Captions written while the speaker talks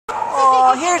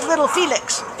here's little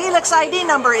Felix. Felix ID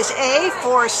number is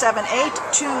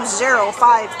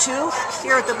A4782052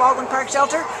 here at the Baldwin Park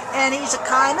shelter. And he's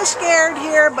kind of scared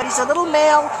here, but he's a little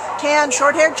male, tan,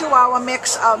 short-haired Chihuahua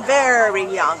mix, a very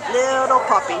young little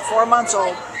puppy, 4 months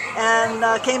old. And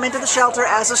came into the shelter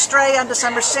as a stray on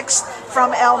December 6th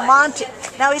from El Monte.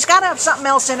 Now he's got to have something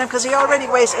else in him because he already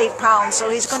weighs 8 pounds, so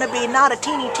he's going to be not a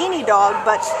teeny dog,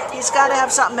 but he's got to have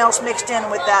something else mixed in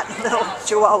with that little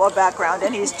Chihuahua background,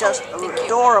 and he's just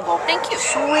adorable. Thank you.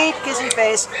 Sweet kissy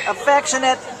face,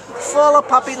 affectionate, full of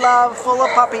puppy love, full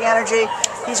of puppy energy.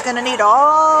 He's going to need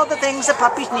all the things that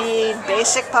puppies need,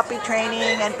 basic puppy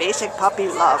training and basic puppy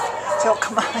love. So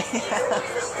come on,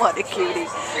 what a cutie.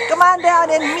 Come on down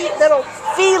and meet little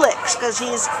Felix, because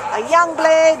he's a young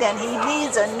blade and he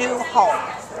needs a new home.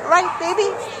 Right, baby?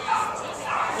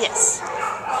 Yes.